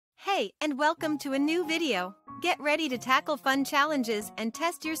Hi, and welcome to a new video. Get ready to tackle fun challenges and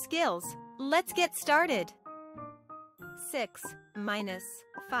test your skills. Let's get started. 6 minus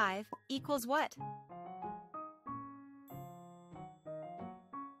 5 equals what?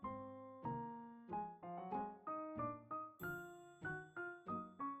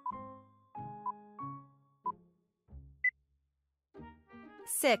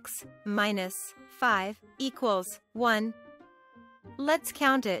 Six minus 5 equals 1. Let's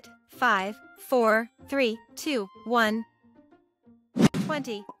count it. 5, 4, 3, 2, 1.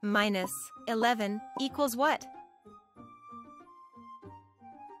 20 minus 11 equals what?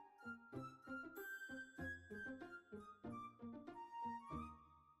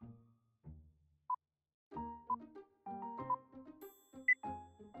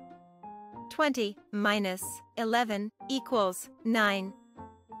 Twenty minus 11 equals 9.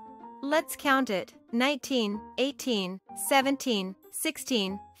 Let's count it. 19, 18, 17,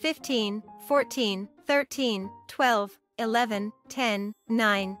 16, 15, 14, 13, 12, 11, 10,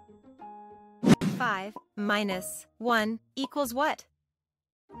 9. 5 minus 1 equals what?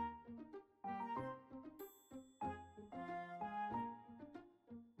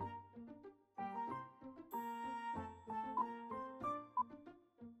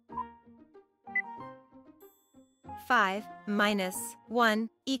 Five minus 1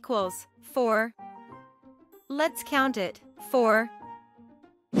 equals 4. Let's count it. 4.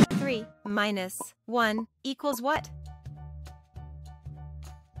 3 minus 1 equals what?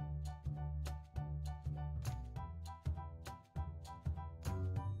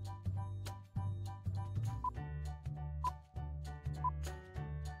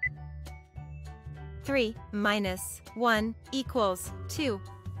 Three minus 1 equals 2.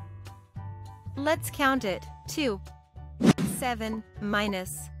 Let's count it. 2. 7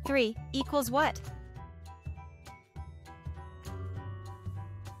 minus 3 equals what?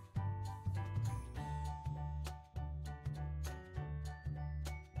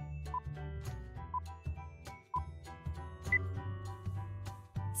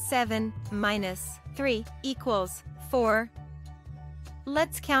 Seven minus 3 equals 4.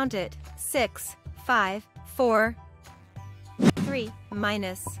 Let's count it. 6, 5, 4. 3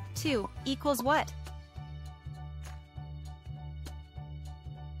 minus 2 equals what?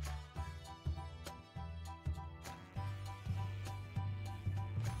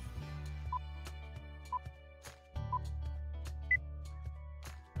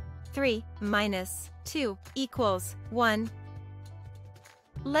 Three minus 2 equals 1.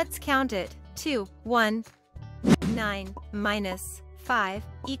 Let's count it. 2, 1. 9 minus 5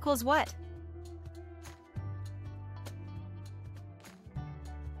 equals what?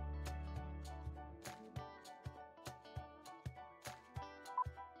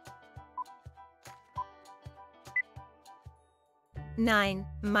 Nine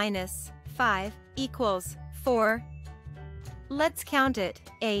minus 5 equals 4. Let's count it.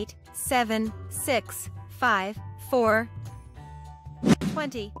 8, 7, 6, 5, 4.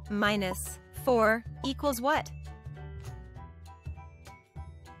 20 minus 4 equals what?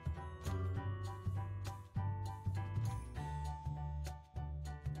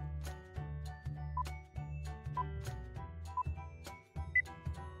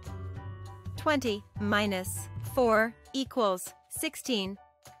 Twenty minus 4 equals 16.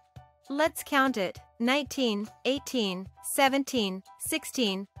 Let's count it. 19, 18, 17,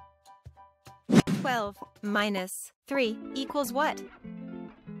 16. 12 minus 3 equals what?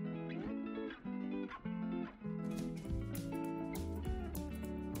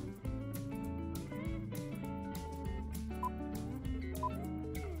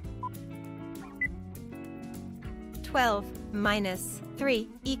 Twelve minus 3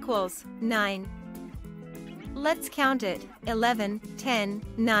 equals 9. Let's count it. 11, 10,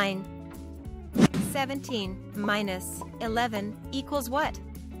 9. 17 minus 11 equals what?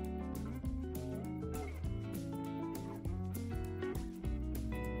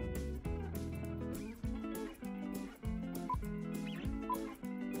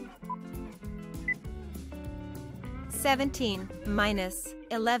 Seventeen minus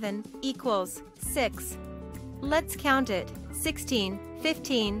 11 equals 6. Let's count it. 16,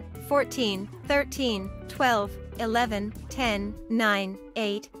 15, 14, 13, 12, 11, 10, 9,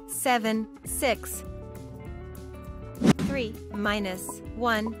 8, 7, 6. 3 minus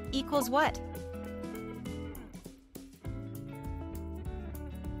 1 equals what?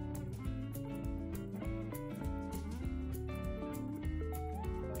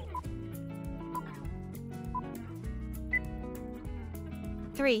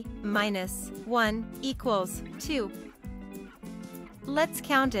 Three minus 1 equals 2. Let's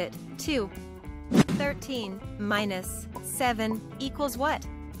count it. 2. 13 minus 7 equals what?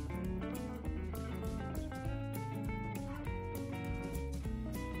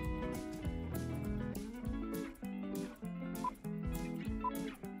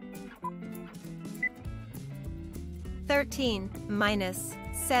 13 minus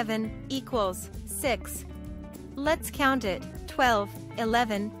 7 equals 6. Let's count it. 12,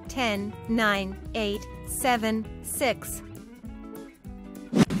 11, 10, 9, 8, 7, 6.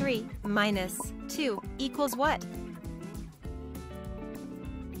 3 minus 2 equals what?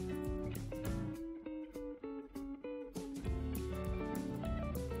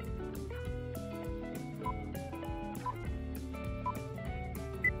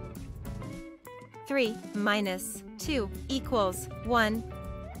 Three minus 2 equals 1.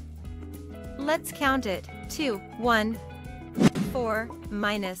 Let's count it. 2, 1. 4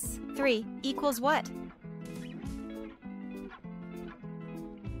 minus 3 equals what?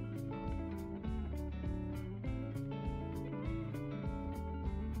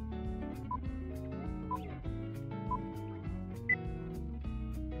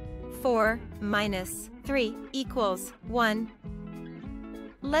 Four minus 3 equals 1.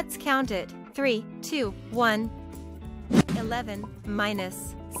 Let's count it. 3, 2, 1. 11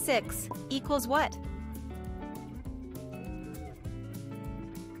 minus 6 equals what?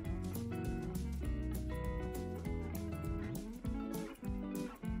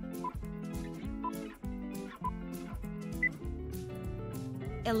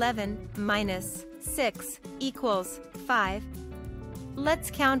 Eleven minus 6 equals 5. Let's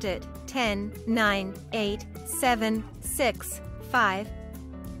count it. 10, 9, 8, 7, 6, 5.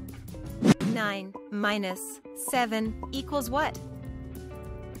 9 minus 7 equals what?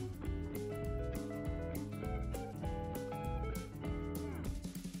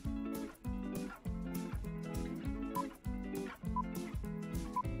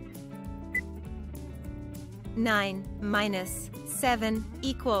 Nine minus 7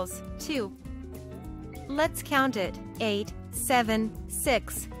 equals 2. Let's count it. 8, 7,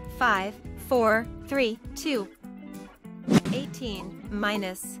 6, 5, 4, 3, 2. 18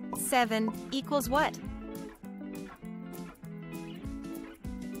 minus 7 equals what?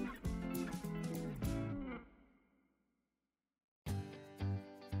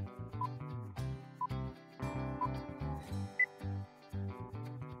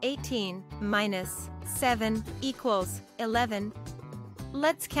 Eighteen minus 7 equals 11.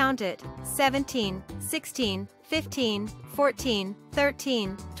 Let's count it. 17, 16, 15, 14,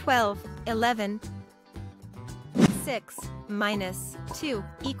 13, 12, 11. 6 minus 2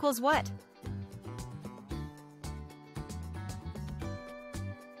 equals what?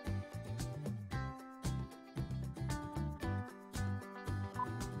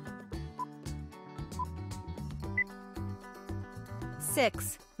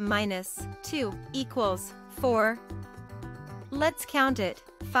 Six minus 2 equals 4. Let's count it.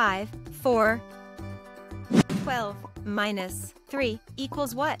 5, 4. 12 minus 3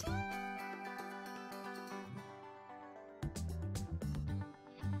 equals what?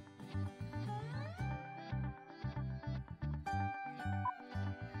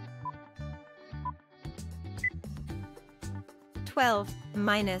 Twelve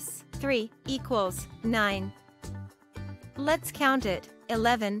minus 3 equals 9. Let's count it.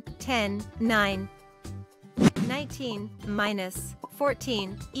 11, 10, 9. 19 minus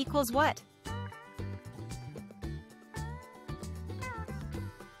 14 equals what?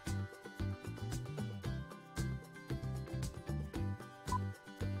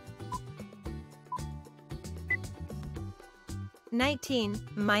 Nineteen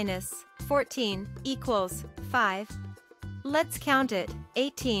minus 14 equals 5. Let's count it.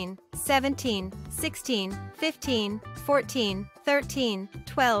 18, 17, 16, 15, 14, 13,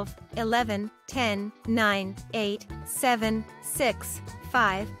 12, 11, 10, 9, 8, 7, 6,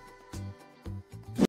 5,